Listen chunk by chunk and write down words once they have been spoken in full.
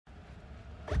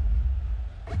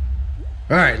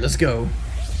All right, let's go.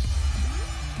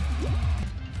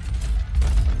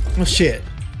 Oh shit.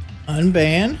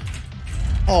 Unban.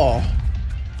 Oh.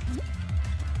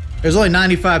 There's only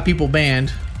 95 people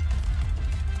banned.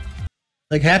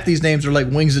 Like half these names are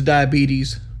like Wings of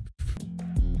Diabetes.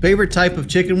 Favorite type of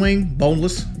chicken wing?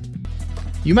 Boneless.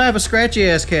 You might have a scratchy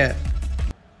ass cat.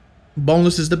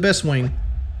 Boneless is the best wing.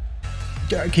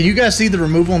 Can you guys see the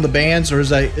removal on the bands, or is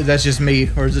that's just me,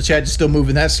 or is the chat just still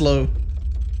moving that slow?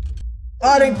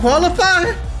 I didn't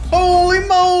qualify? Holy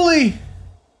moly!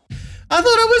 I thought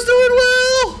I was doing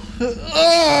well!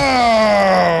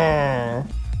 Oh.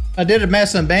 I did a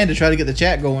mass unban to try to get the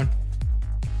chat going.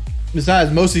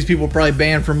 Besides, most of these people were probably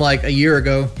banned from like a year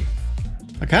ago.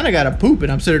 I kind of got to poop,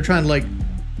 and I'm sitting there trying to like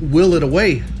will it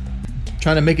away.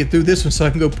 Trying to make it through this one so I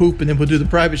can go poop, and then we'll do the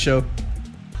private show.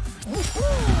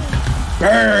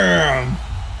 Bam!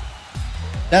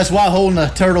 That's why holding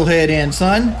a turtle head in,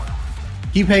 son.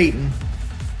 Keep hating.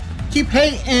 Keep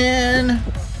hating.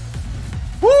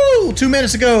 Woo! 2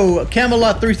 minutes ago,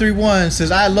 Camelot331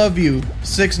 says, I love you.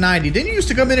 690. Didn't you used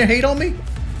to come in and hate on me?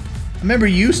 I remember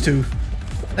you used to.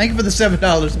 Thank you for the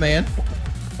 $7, man.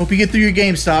 Hope you get through your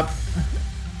GameStop.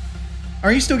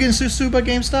 Are you still getting sued by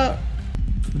GameStop?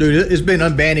 Dude, it's been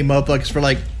unbanning motherfuckers for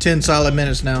like 10 solid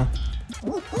minutes now.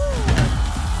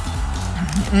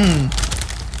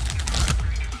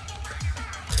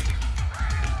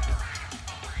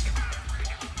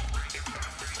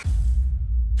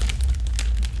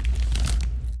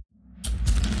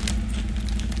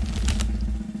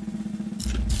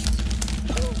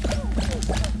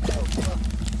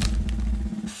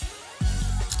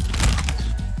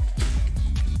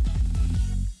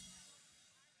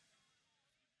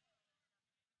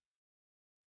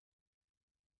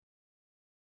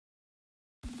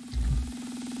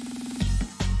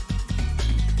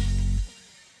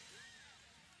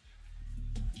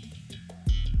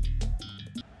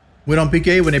 Went on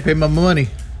PK when they paid my money.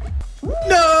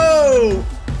 No!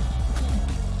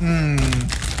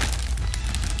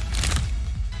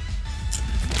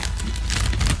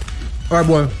 Alright,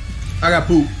 boy. I got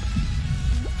poop.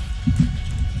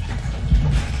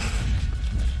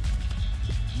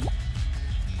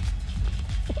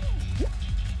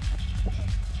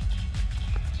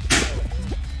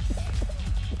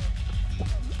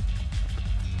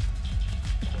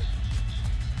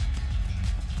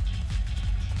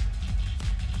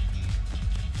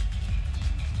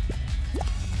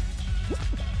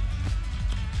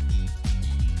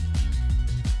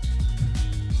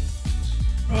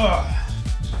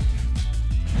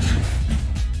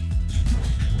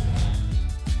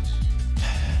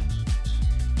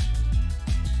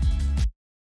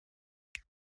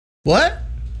 What?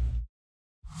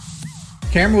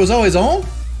 Camera was always on?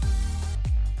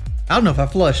 I don't know if I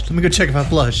flushed. Let me go check if I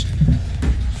flushed.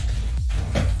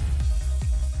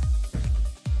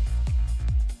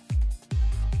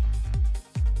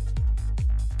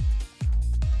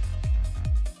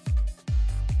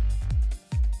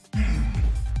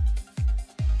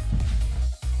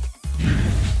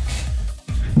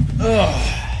 Ugh.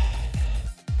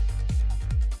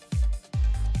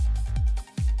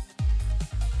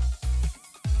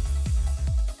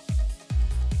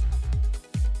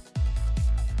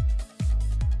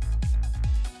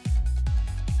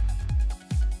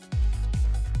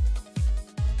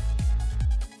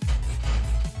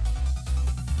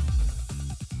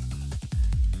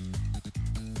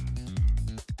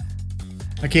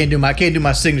 I can't do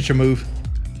my signature move.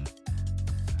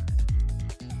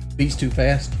 Beats too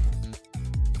fast.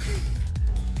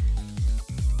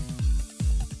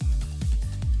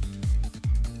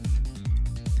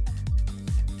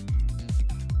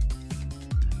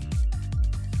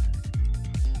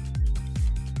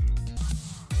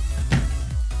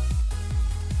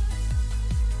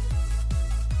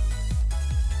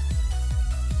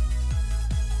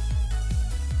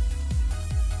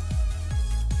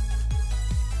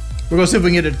 We're gonna see if we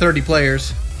can get it to 30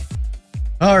 players.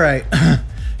 All right,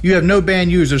 you have no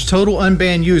banned users. Total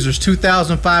unbanned users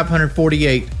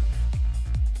 2,548.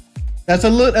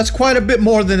 That's quite a bit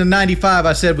more than the 95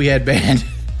 I said we had banned.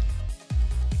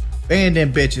 Ban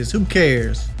them bitches. Who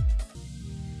cares?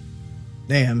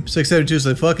 Damn, 672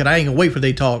 said, fuck it. I ain't gonna wait for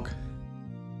they talk.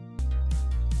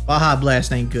 Baja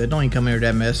Blast ain't good. Don't even come here with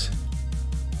that mess.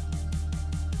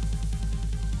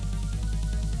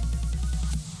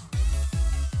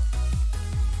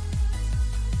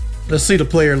 Let's see the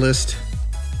player list.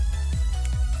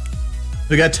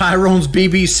 We got Tyrone's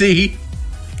BBC.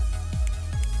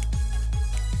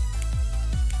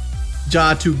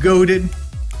 Ja 2 Goated.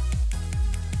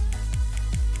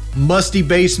 Musty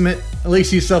Basement. At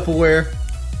least he's self-aware.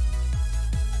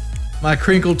 My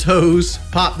crinkled toes.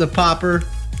 Pop the popper.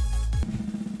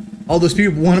 All those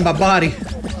people wanted my body.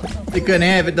 They couldn't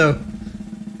have it though.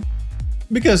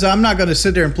 Because I'm not going to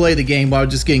sit there and play the game while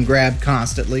just getting grabbed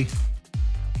constantly.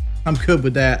 I'm good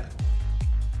with that.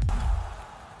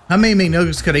 How many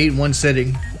McNuggets could I eat in one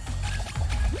sitting?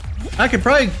 I could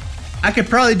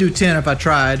probably do 10 if I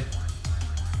tried.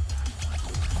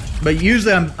 But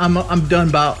usually I'm done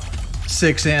about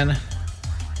 6 in.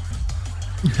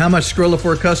 How much Skrilla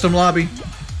for a custom lobby?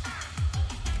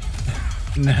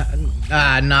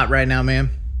 Nah, not right now, man.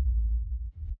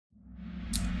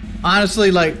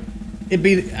 Honestly, like,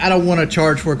 I don't want to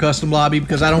charge for a custom lobby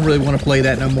because I don't really want to play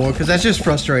that no more because that's just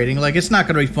frustrating. Like, it's not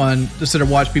going to be fun to sit and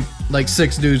watch people, like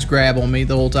 6 dudes grab on me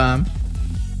the whole time.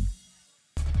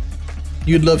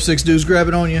 You'd love 6 dudes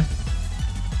grabbing on you?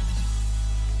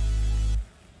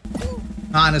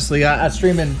 Honestly, I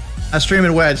stream in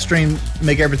the way I stream,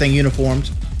 make everything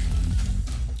uniformed.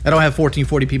 I don't have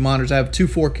 1440p monitors. I have 2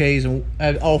 4Ks and I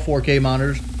have all 4K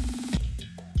monitors.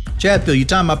 Chadfield, you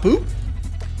time my poop?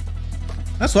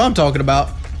 That's what I'm talking about.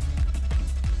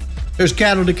 There's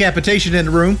cattle decapitation in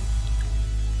the room.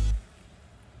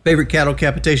 Favorite cattle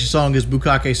decapitation song is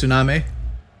Bukake Tsunami.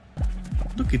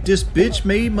 Look at this bitch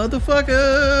made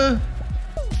motherfucker.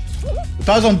 If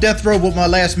I was on death row, what my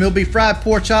last meal be? Fried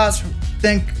pork chops,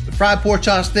 thin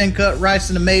cut, rice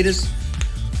and tomatoes,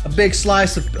 a big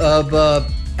slice of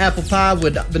apple pie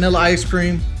with vanilla ice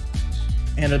cream,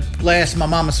 and a glass of my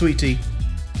mama's sweet tea.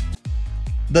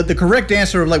 The correct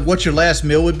answer of like what your last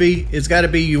meal would be, it's got to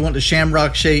be you want the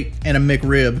shamrock shake and a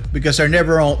McRib because they're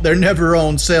never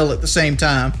on sale at the same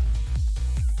time.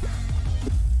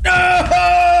 No!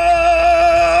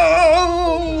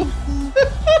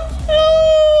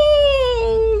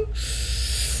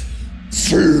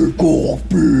 Sick off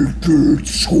big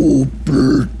so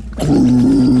big.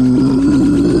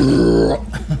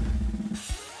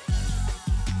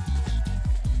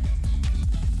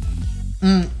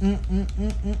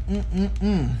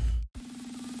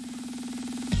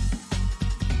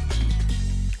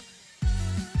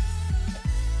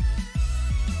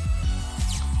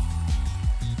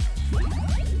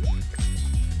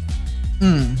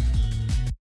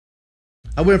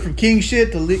 I went from king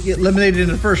shit to get eliminated in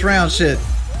the first round shit.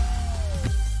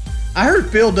 I heard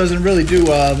Phil doesn't really do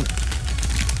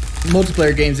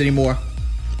multiplayer games anymore.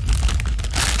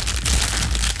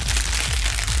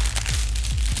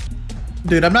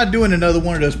 Dude, I'm not doing another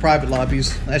one of those private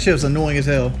lobbies. That shit was annoying as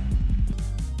hell.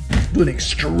 Do an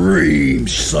extreme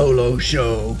solo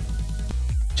show.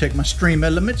 Check my stream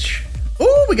elements.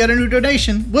 Oh, we got a new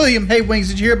donation. William, hey Wings,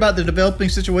 did you hear about the developing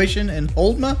situation in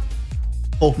Holdma?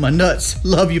 Hold my nuts.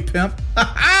 Love you, pimp.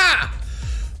 Ha ha!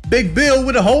 Big Bill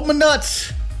with a hold my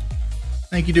nuts.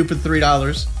 Thank you, dude, for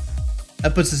 $3.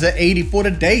 That puts us at 80 for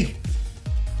the day.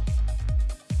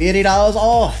 $80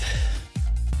 off.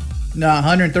 Nah,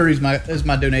 130 is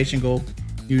my donation goal,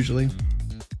 usually.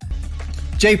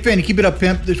 Jay Finn, keep it up,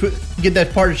 pimp. Get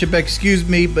that partnership back. Excuse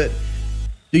me, but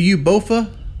do you Bofa?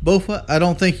 Bofa? I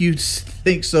don't think you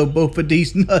think so, Bofa.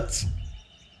 These nuts.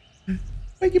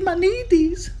 Where you might need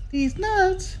these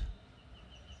nuts.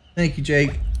 Thank you,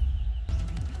 Jake.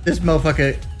 This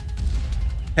motherfucker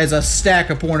has a stack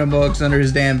of porno mugs under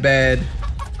his damn bed.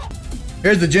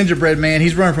 Here's the gingerbread man.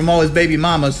 He's running from all his baby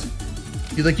mamas.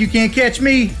 He's like, you can't catch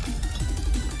me.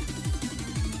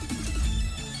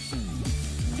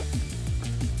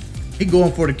 He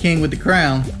going for the king with the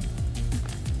crown.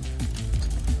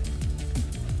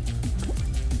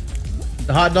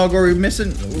 The hot dog are we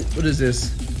missing? What is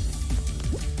this?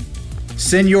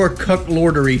 Senor Cuck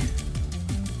Lordery.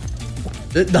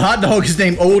 The hot dog is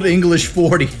named Old English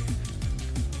 40.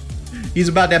 He's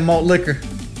about that malt liquor.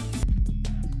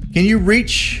 Can you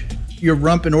reach your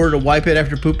rump in order to wipe it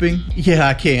after pooping? Yeah,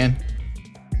 I can.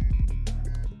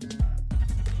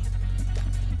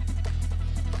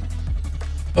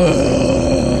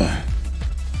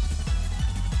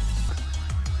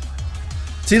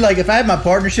 See, like, if I had my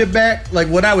partnership back, like,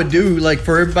 what I would do, like,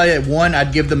 for everybody that won,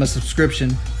 I'd give them a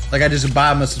subscription. Like, I just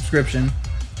buy them a subscription.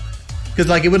 Because,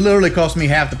 like, it would literally cost me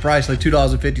half the price, like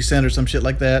 $2.50 or some shit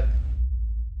like that.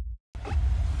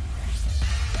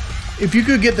 If you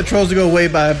could get the trolls to go away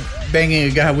by banging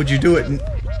a guy, would you do it?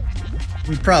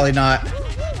 Probably not.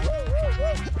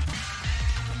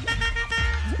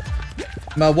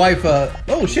 My wife,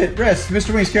 oh shit, rest.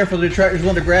 Mr. Wings, careful, the detractors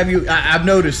want to grab you. I've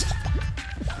noticed.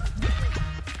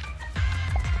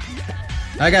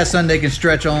 I got something they can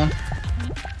stretch on.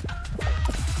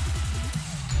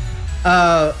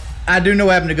 I do know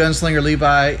what happened to Gunslinger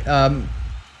Levi.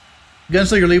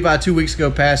 Gunslinger Levi 2 weeks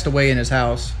ago passed away in his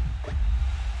house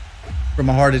from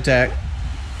a heart attack.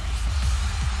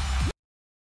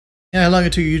 Yeah, how long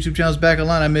until your YouTube channel's back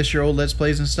online? I miss your old Let's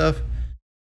Plays and stuff.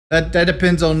 That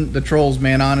depends on the trolls,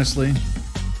 man, honestly.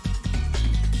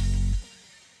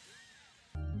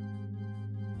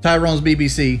 Tyrone's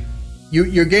BBC.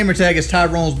 Your gamer tag is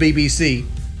Tyrone's BBC.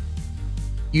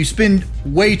 You spend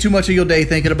way too much of your day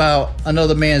thinking about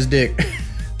another man's dick.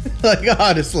 Like,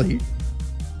 honestly.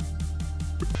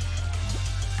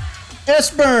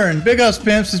 Espern! Big ups,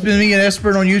 pimps. It's been me and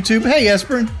Espern on YouTube. Hey,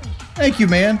 Espern. Thank you,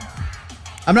 man.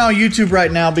 I'm not on YouTube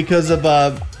right now because of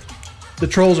the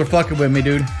trolls are fucking with me,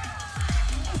 dude.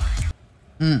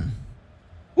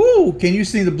 Woo! Can you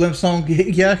sing the Blimp song?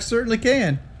 Yeah, I certainly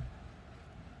can.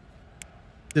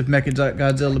 If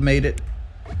Mechagodzilla made it.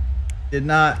 Did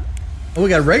not. Oh, we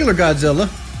got a regular Godzilla.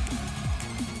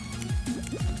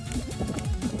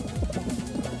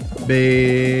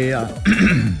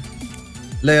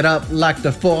 Lit up like the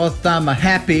 4th. I'm a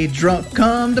happy drunk.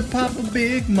 Come to Papa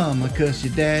Big Mama, cause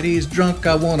your daddy's drunk.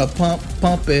 I wanna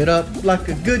pump it up like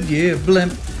a Goodyear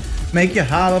blimp. Make you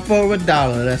holler for $1.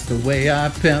 That's the way I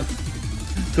pimp.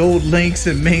 Gold links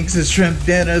and minks and shrimp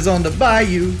dinners on the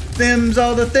bayou. Them's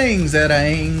all the things that I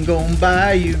ain't gonna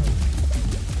buy you.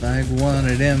 Like one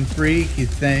of them freaky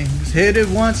things. Hit it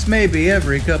once, maybe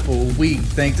every couple of weeks.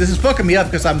 Things. This is fucking me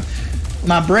up because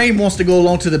my brain wants to go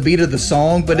along to the beat of the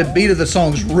song, but the beat of the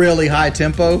song is really high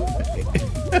tempo.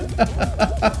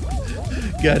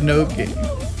 Got no game.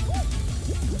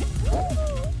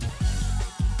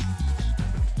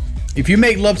 If you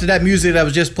make love to that music that I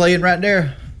was just playing right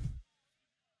there,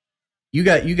 you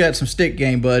got some stick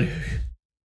game, bud.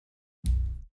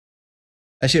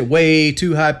 That shit way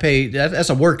too high paid.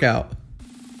 That's a workout.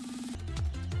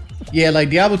 Yeah, like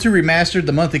Diablo 2 Remastered,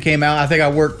 the month it came out, I think I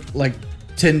worked like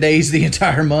 10 days the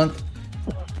entire month.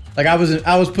 Like I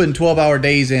was putting 12-hour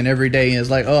days in every day, and it's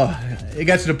like, oh, it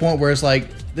got to the point where it's like,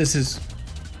 this is,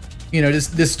 you know,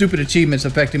 this stupid achievement's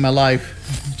affecting my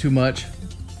life too much.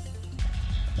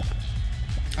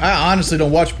 I honestly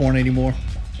don't watch porn anymore.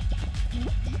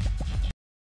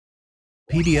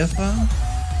 PDF file?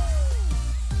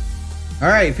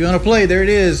 Alright, if you want to play, there it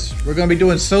is. We're going to be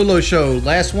doing solo show.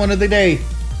 Last one of the day.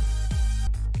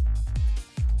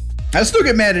 I still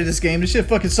get mad at this game. This shit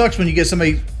fucking sucks when you get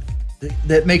somebody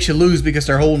that makes you lose because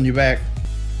they're holding you back.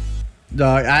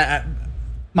 Dog,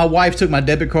 my wife took my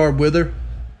debit card with her.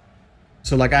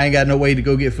 So like I ain't got no way to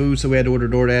go get food, so we had to order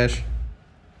DoorDash.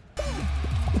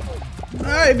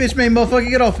 Alright, bitch made motherfucker,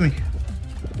 get off me.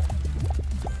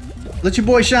 Let your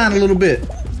boy shine a little bit.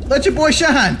 Let your boy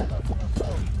shine.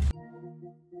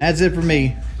 That's it for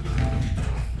me.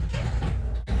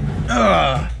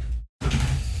 Ugh.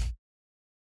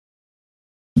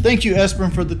 Thank you,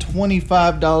 Esperin, for the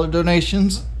 $25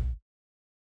 donations.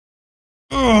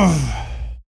 Ugh.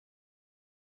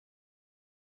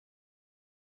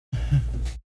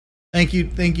 Thank you,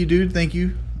 dude. Thank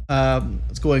you.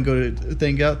 Let's go ahead and go to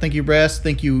thing out. Thank you, Brass.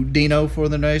 Thank you, Dino, for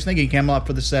the donation. Thank you, Camelot,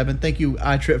 for the 7. Thank you,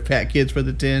 iTrip Fat Kids, for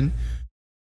the 10.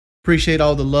 Appreciate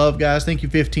all the love, guys. Thank you,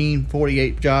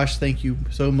 1548, Josh. Thank you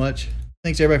so much.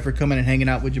 Thanks, everybody, for coming and hanging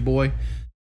out with your boy.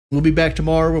 We'll be back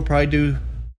tomorrow. We'll probably do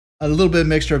a little bit of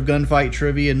mixture of gunfight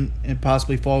trivia and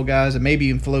possibly Fall Guys, and maybe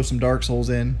even flow some Dark Souls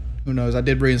in. Who knows? I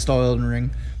did reinstall Elden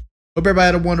Ring. Hope everybody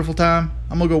had a wonderful time.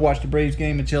 I'm going to go watch the Braves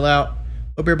game and chill out.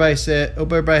 Hope everybody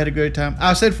had a good time.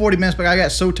 I said 40 minutes, but I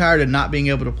got so tired of not being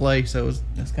able to play, so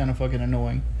that's kind of fucking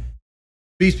annoying.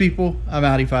 Peace, people. I'm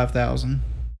Outie 5000.